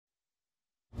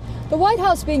The White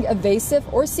House being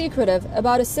evasive or secretive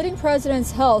about a sitting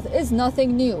president's health is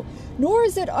nothing new, nor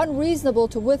is it unreasonable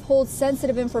to withhold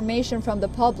sensitive information from the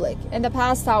public. In the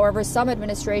past, however, some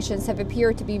administrations have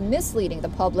appeared to be misleading the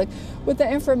public with the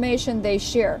information they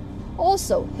share.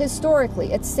 Also,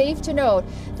 historically, it's safe to note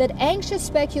that anxious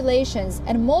speculations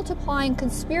and multiplying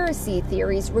conspiracy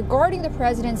theories regarding the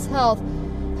president's health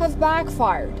have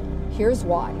backfired. Here's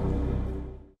why.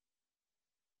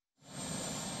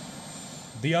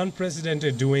 The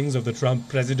unprecedented doings of the Trump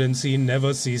presidency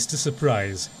never cease to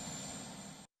surprise.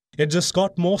 It just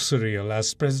got more surreal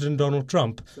as President Donald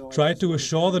Trump tried to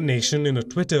assure the nation in a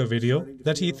Twitter video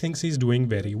that he thinks he's doing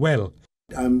very well.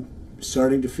 I'm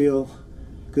starting to feel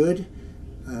good.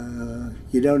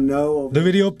 You don't know. The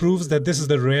video proves that this is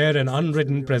the rare and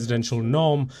unwritten presidential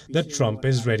norm that Trump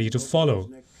is ready to follow.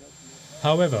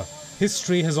 However,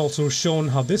 history has also shown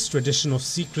how this tradition of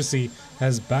secrecy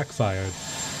has backfired.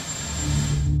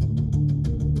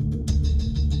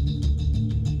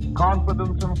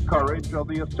 Confidence and courage are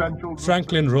the essential.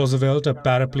 Franklin Roosevelt, a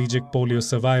paraplegic polio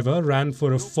survivor, ran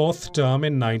for a fourth term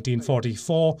in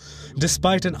 1944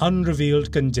 despite an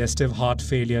unrevealed congestive heart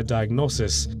failure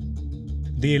diagnosis.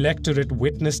 The electorate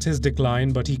witnessed his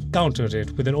decline, but he countered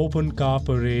it with an open-car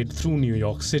parade through New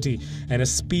York City and a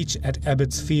speech at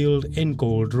Ebbets Field in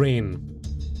cold rain.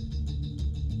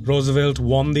 Roosevelt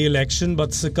won the election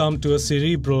but succumbed to a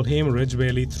cerebral hemorrhage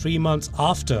barely 3 months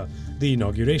after the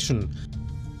inauguration.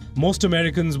 Most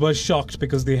Americans were shocked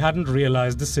because they hadn't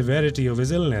realized the severity of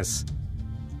his illness.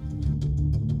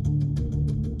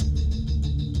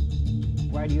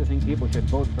 Why do you think people should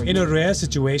vote for you? In a rare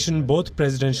situation, both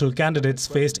presidential candidates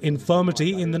faced infirmity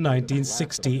in the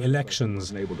 1960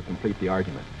 elections. Able to complete the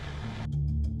argument.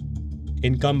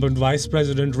 Incumbent Vice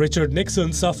President Richard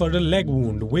Nixon suffered a leg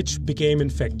wound which became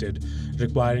infected,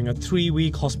 requiring a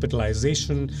 3-week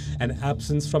hospitalization and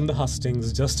absence from the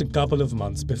hustings just a couple of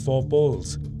months before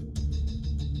polls.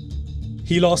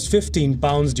 He lost 15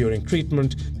 pounds during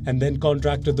treatment and then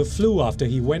contracted the flu after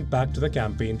he went back to the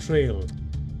campaign trail.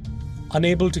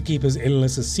 Unable to keep his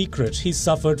illness a secret, he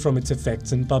suffered from its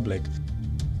effects in public.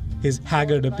 His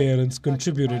haggard appearance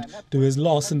contributed to his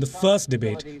loss in the first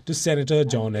debate to Senator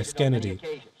John F. Kennedy.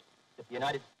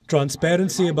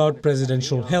 Transparency about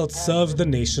presidential health serves the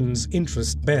nation's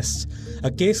interest best.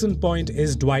 A case in point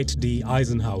is Dwight D.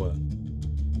 Eisenhower.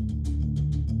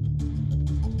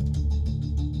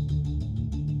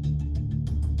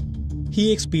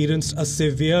 He experienced a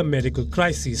severe medical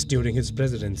crisis during his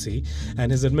presidency, and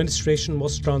his administration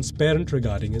was transparent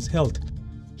regarding his health.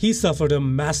 He suffered a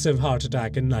massive heart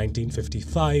attack in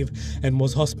 1955 and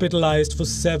was hospitalized for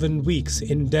 7 weeks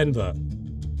in Denver.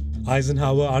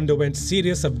 Eisenhower underwent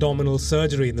serious abdominal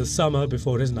surgery in the summer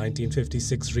before his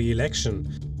 1956 re-election.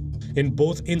 In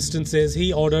both instances,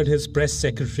 he ordered his press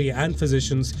secretary and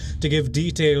physicians to give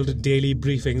detailed daily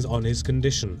briefings on his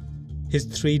condition. His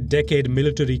 3-decade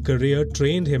military career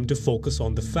trained him to focus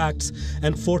on the facts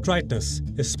and forthrightness,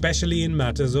 especially in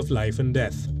matters of life and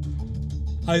death.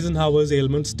 Eisenhower's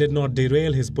ailments did not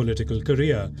derail his political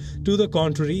career. To the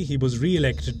contrary, he was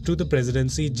re-elected to the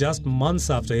presidency just months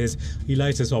after his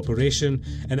helictis operation,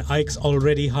 and Ike's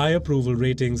already high approval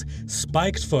ratings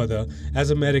spiked further as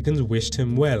Americans wished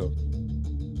him well.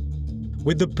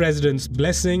 With the president's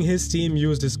blessing, his team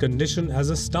used his condition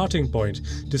as a starting point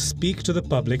to speak to the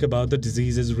public about the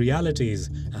disease's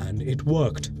realities, and it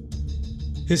worked.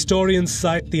 Historians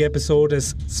cite the episode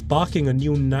as sparking a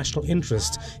new national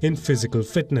interest in physical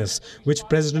fitness, which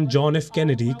President John F.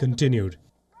 Kennedy continued.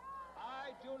 I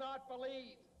do not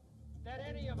believe that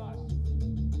any of us.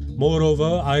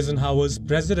 Moreover, Eisenhower's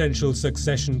presidential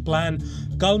succession plan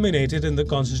culminated in the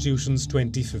Constitution's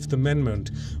 25th Amendment,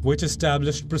 which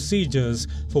established procedures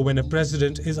for when a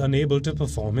president is unable to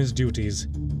perform his duties.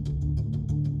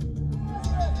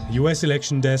 U.S.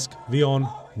 Election Desk, WION,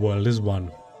 World is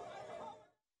One.